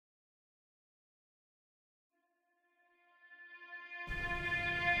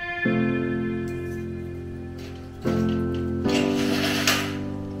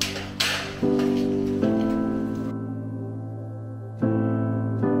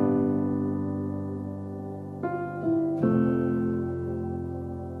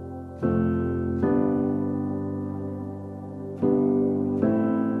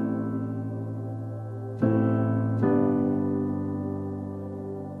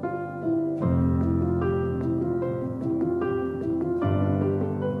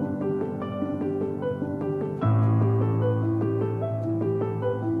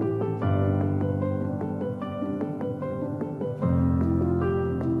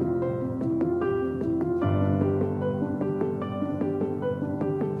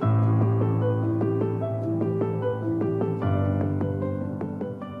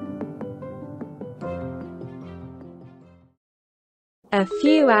A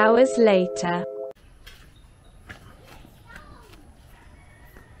few hours later.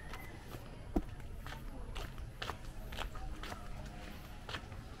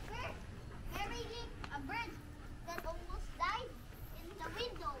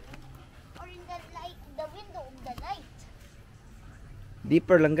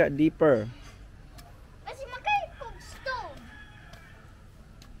 Deeper lang ga, deeper. Kasi magkaipog stone.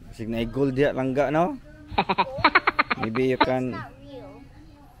 Kasi na gold ya lang ga, no? Maybe you can. Not real.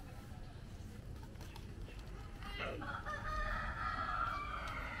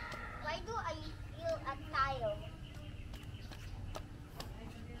 Why do I feel a tile?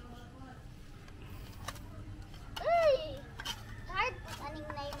 Uy! Hard aning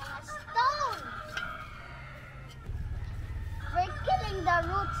na yung mga stone. We're killing the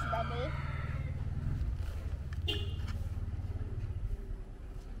roots, Daddy.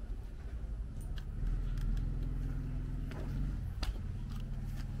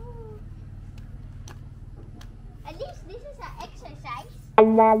 At least this is an exercise.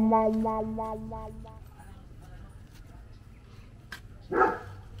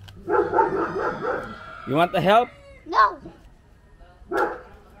 You want the help? No!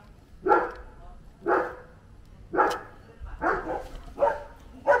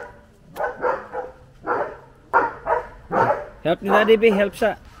 Help ni Daddy B, help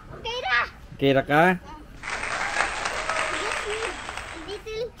sa. Okay na! Okay ra ka? Just need a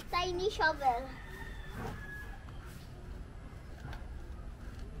little tiny shovel.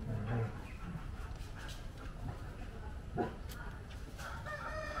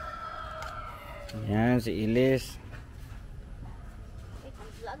 Yan, si Ilis. Wait,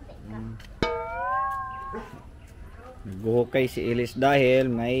 ang vlog din ka. Nagbuhukay si Ilis dahil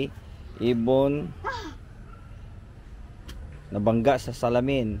may ibon nabangga sa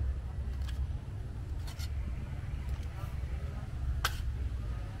salamin.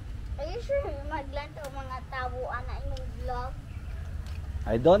 Are you sure maglantaw mga tawuan na imong vlog?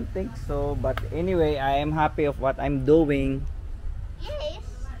 I don't think so, but anyway, I am happy of what I'm doing. Yes.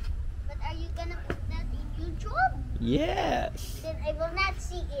 But are you gonna put that in YouTube? Yes. Then I will not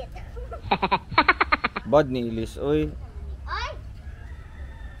see it. Bad ni Ilis, oy. Ay!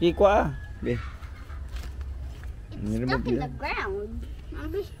 Hikwa ah. Be. It's stuck in the ground.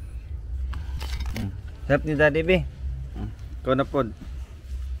 Abi. Help ni Daddy B. Ikaw na pod.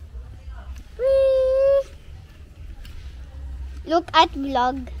 Whee! Look at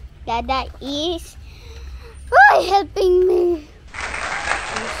vlog. Dada is helping me.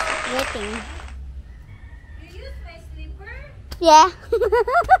 He's sweating. You use my slipper? Yeah.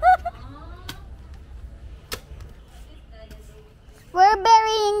 We're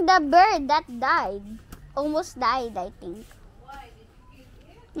burying the bird that died. Almost died, I think. Why? Did you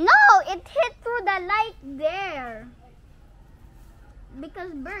kill it? No, it hit through the light there.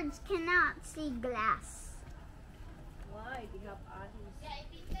 Because birds cannot see glass. Why? They have eyes.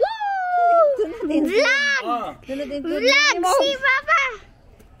 Woo! Vlog! Oh. Vlog! See, Papa!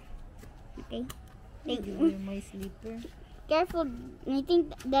 Okay. Thank you. My slipper. Careful. I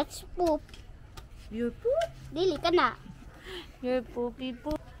think that's poop. Your poop? Dili ka na. Your poopy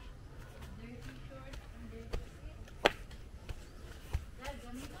poop.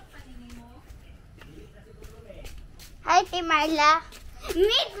 Hi, Ate Marla.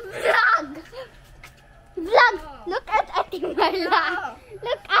 Meet vlog! Vlog! Look at Ate Marla.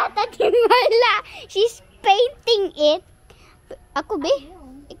 Look at Ate Marla. She's painting it. Ako, be?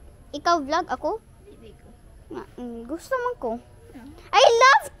 Ikaw vlog? Ako? Gusto man ko. I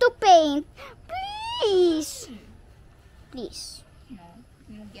love to paint. Please. Please. No,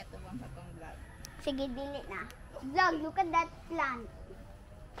 you get the one from vlog. Sige, dili na. Vlog, look at that plant.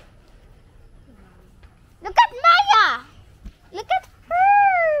 Look at Maya! Look at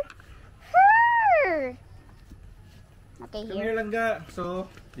her! Her! Okay, Come here. here lang ga. So,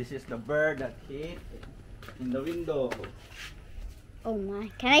 this is the bird that hit in the window. Oh my.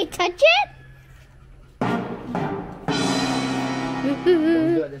 Can I touch it?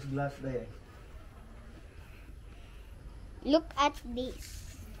 There's glass there. Look at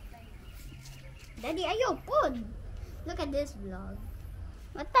this. Daddy, ayaw pod. Look at this vlog.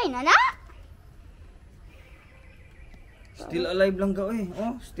 Matay na na? Still alive lang ga eh.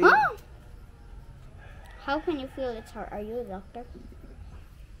 Oh, still. Oh! How can you feel it's hard? Are you a doctor?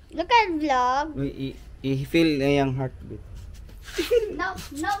 Look at vlog. I-feel na yung heartbeat. No,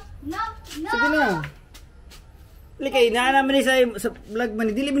 no, no, no. Sige na. Likay na naman ni sa vlog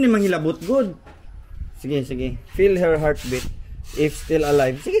man, dili man ni manghilabot good. Sige, sige. Feel her heartbeat if still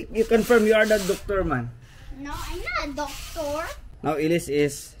alive. Sige, you confirm you are the doctor man. No, I'm not a doctor. Now Elise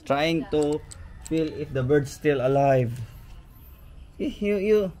is trying to feel if the bird's still alive.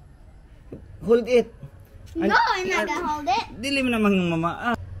 You hold it. No, I'm not gonna hold it. Dili mo namang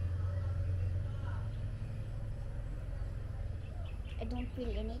mama. I don't feel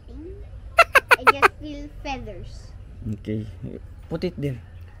anything. I just feel feathers. Okay. Put it there.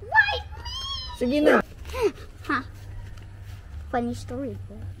 Why? Sige na. Ha. Funny story.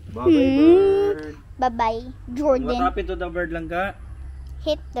 Bye-bye, bird. Bye-bye, What Jordan. happened to the bird lang ka?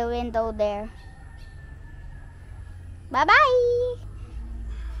 Hit the window there. Bye-bye.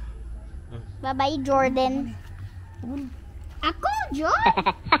 Bye-bye, Jordan. Ako, John?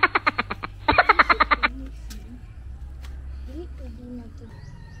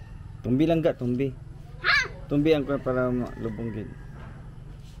 Tumbi lang ka, tumbi. Ha? Tumbi ang para lubong gid.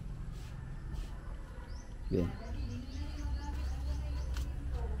 Bien.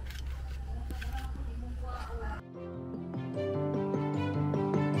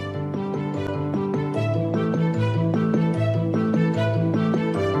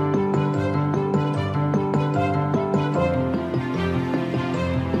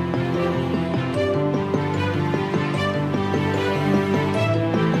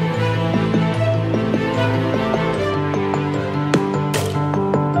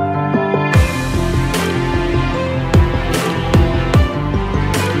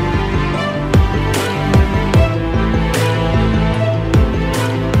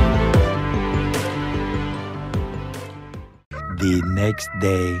 The next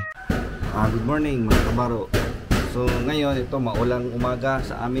day. Good morning mga kabaro. So ngayon ito maulang umaga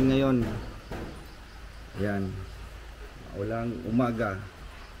sa amin ngayon. Yan. Maulang umaga.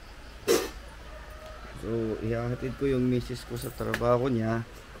 So ihahatid ko yung misis ko sa trabaho niya.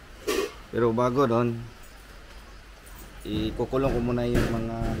 Pero bago doon, ikukulong ko muna yung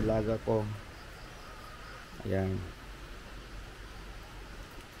mga laga ko. Ayan.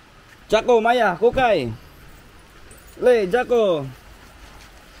 Jaco, Maya, Kukay. Le, Jaco.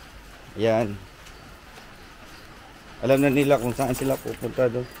 Yan. Alam na nila kung saan sila pupunta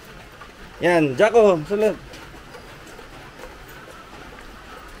doon. Yan, Jaco, sulit.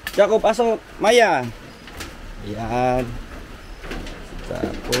 Jaco, pasok. Maya. Yan.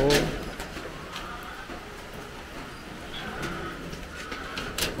 Jaco.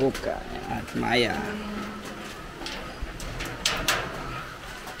 Kukay at Maya.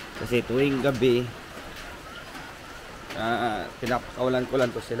 Kasi tuwing gabi, pinapakawalan ko lang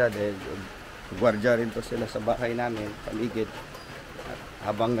to sila dahil gwardiya rin to sila sa bahay namin, paligid. At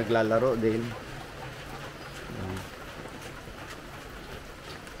habang naglalaro din,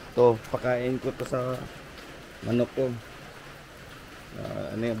 to pakain ko to sa manok ko.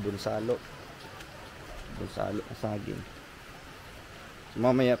 Ano yung bunsalo na saging. So,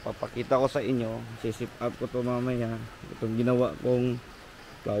 mamaya papakita ko sa inyo, sisip up ko to mamaya, itong ginawa kong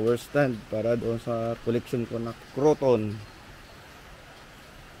flower stand para doon sa collection ko na croton.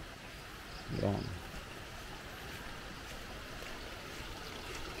 Yan.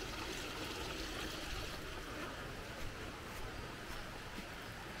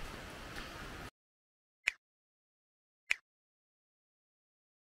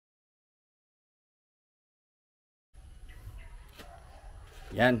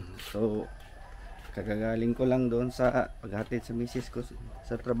 Yan. So kagagaling ko lang doon sa paghatid sa misis ko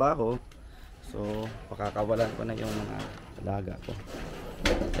sa trabaho. So pakakawalan ko na yung mga alaga ko.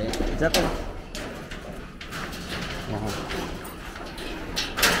 Okay, Jaco.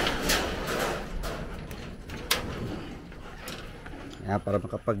 Yan, para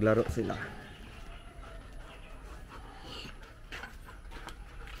makapaglaro sila.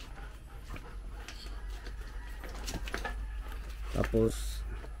 Tapos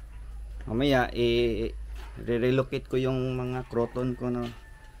mamaya i-relocate ko yung mga croton ko na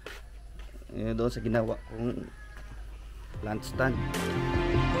doon sa ginawa kong plant stand.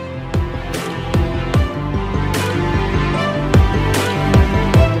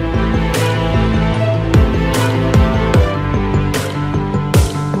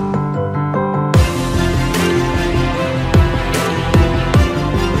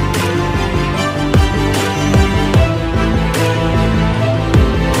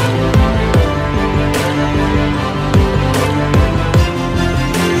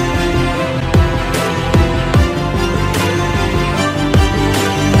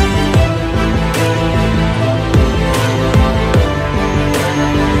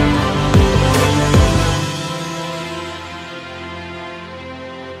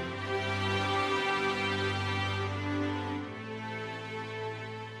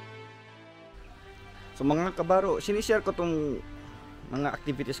 So mga kabaro, sinishare ko tong mga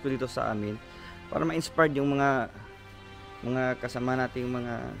activities ko dito sa amin para ma-inspire yung mga kasama nating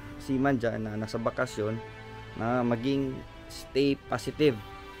mga seaman dyan na nasa bakasyon na maging stay positive.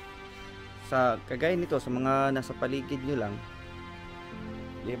 Sa kagaya nito, sa mga nasa paligid nyo lang,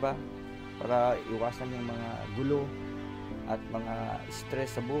 di ba? Para iwasan yung mga gulo at mga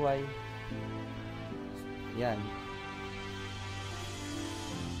stress sa buhay. Yan.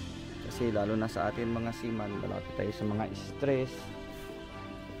 Kasi lalo na sa atin mga seaman, malapit tayo sa mga stress.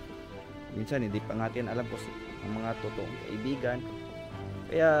 Minsan hindi pa natin alam kung ang mga totoong kaibigan.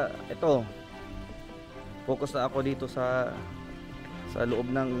 Kaya ito, focus na ako dito sa loob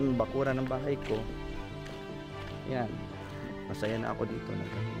ng bakuran ng bahay ko. Yan, masaya na ako dito.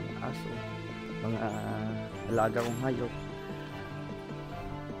 Mga aso, mga alaga kong hayop.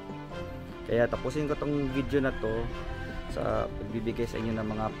 Kaya tapusin ko tong video na to sa pagbibigay sa inyo ng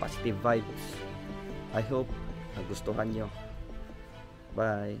mga positive vibes. I hope nagustuhan nyo.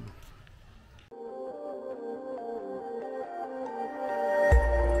 Bye.